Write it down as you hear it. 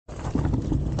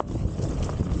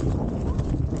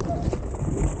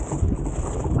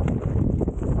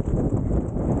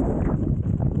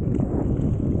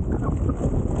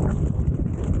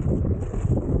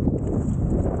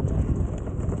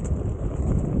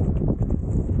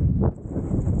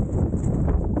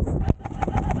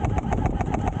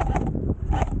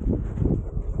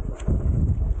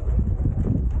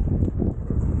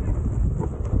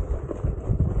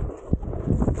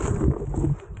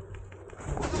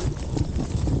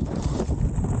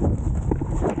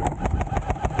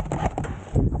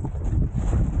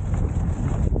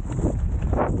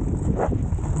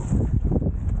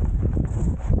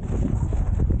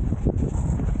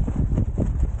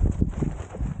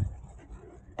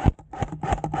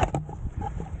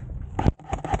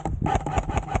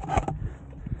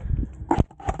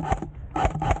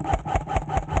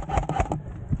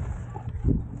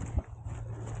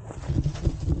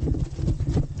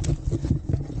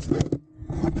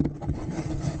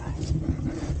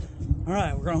All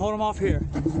right, we're gonna hold them off here.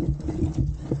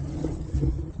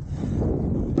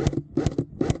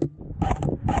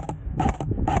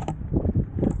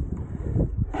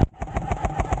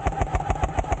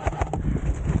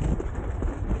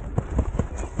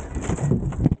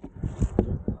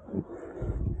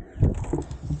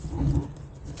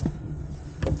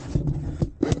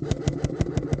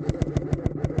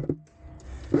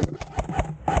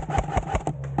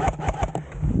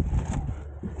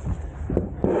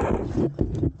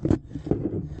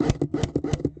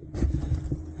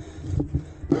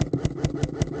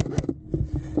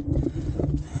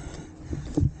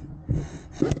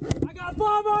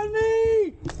 Bomb on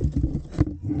me!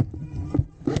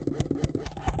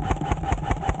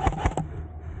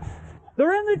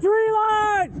 They're in the tree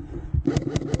line!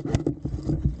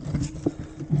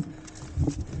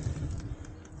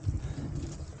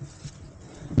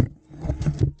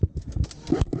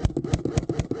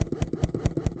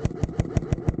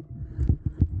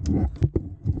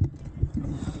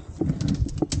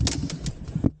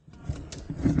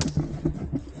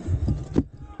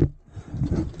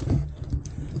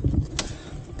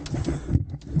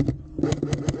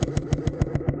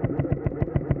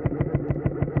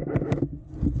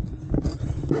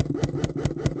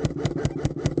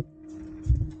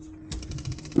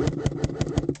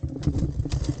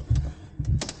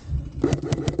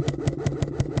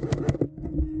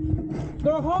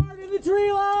 They're hard in the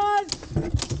tree line!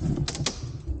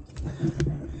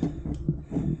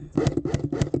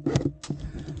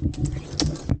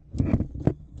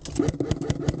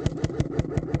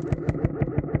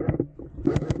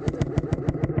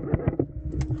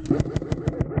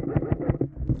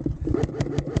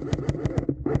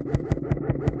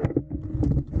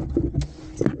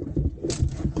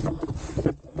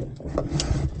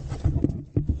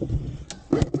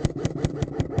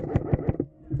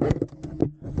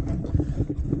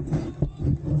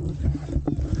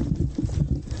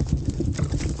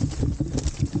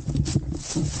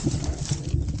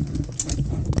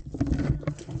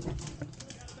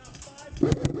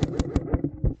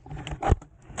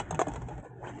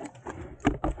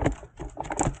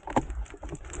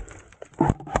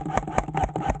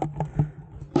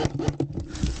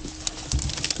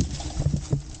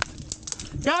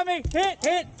 Got me! Hit!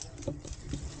 Hit!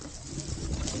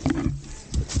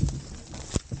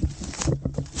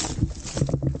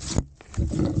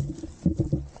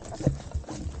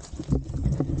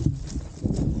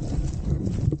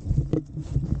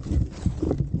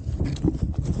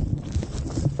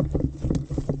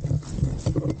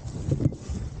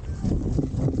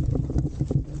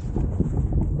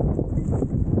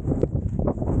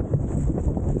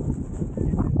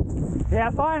 Yeah,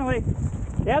 finally.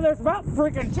 Yeah, there's about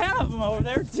freaking 10 of them over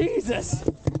there. Jesus.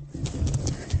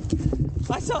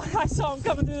 I saw them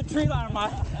coming through the tree line.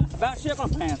 About shit my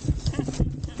pants.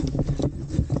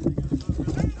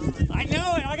 I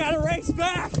know it. I got to race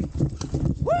back.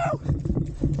 Woo!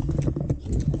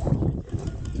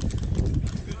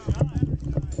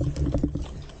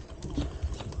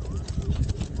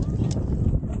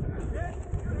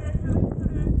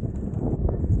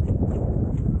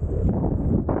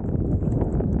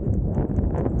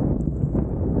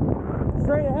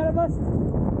 Straight ahead of us,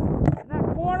 in that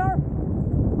corner.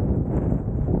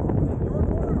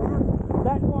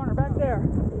 That corner, back there.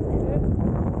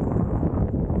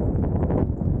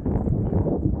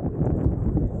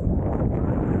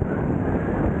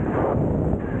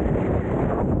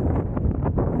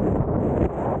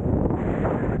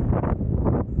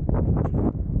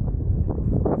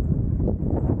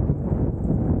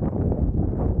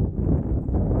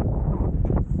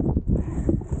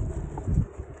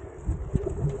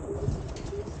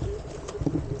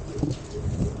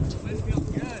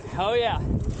 Oh yeah,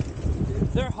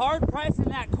 they're hard pressing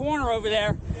that corner over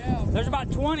there. Yeah. There's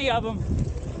about 20 of them.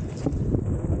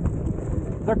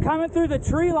 They're coming through the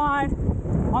tree line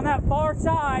on that far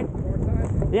side.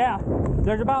 Yeah,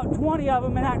 there's about 20 of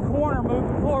them in that corner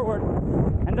moving forward.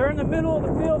 And they're in the middle of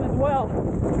the field as well,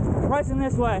 pressing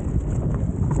this way.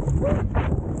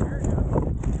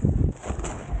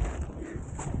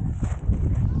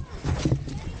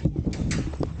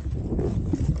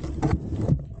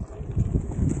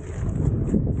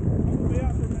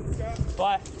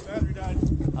 What? Battery died.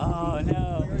 Oh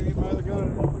no. I gotta get my other gun.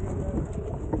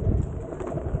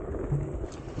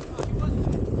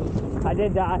 I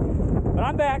did die, but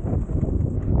I'm back.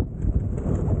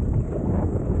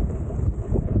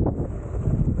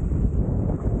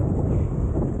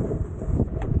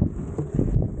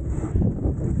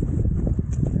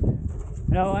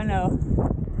 No, I know.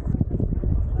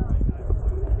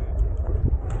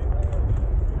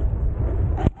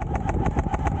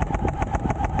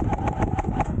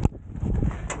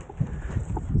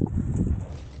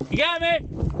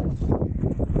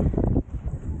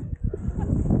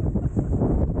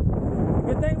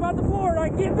 Good thing about the board, I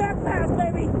can get back fast,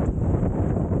 baby.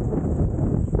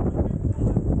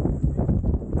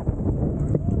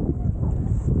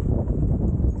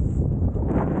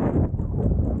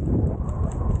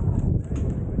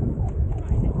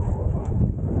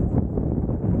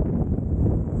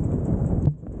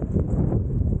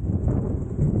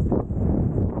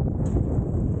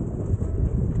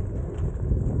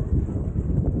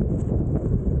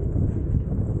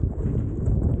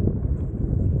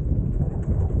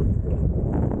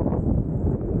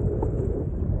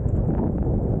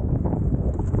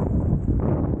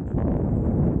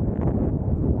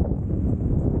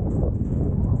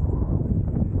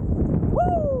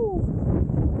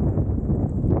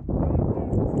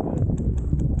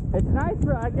 It's nice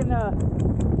for I can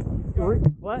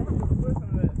what?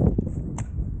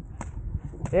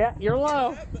 Yeah, you're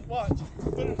low. But watch,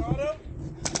 put it in auto.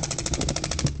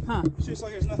 Huh? It's just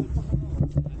like there's nothing fucking wrong.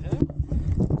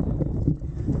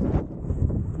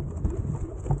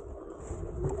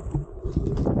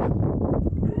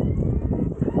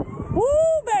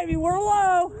 Woo, baby, we're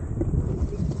low.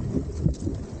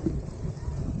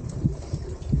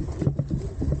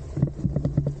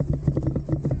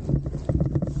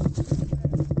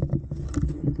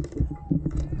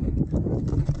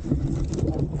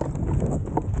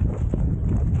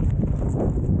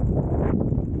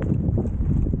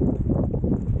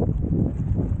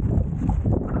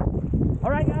 All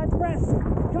right, guys, press.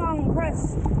 Come on,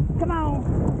 press. Come on.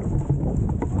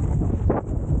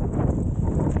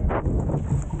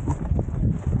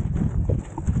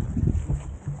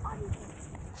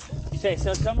 Okay,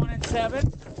 so someone in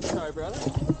 7. Sorry, brother.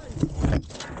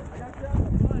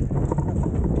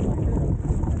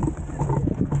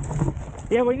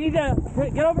 Yeah, we need to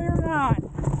get over here to 9.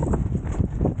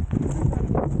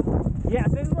 Yeah,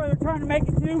 this is where they're trying to make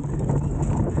it to.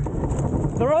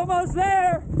 They're almost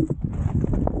there.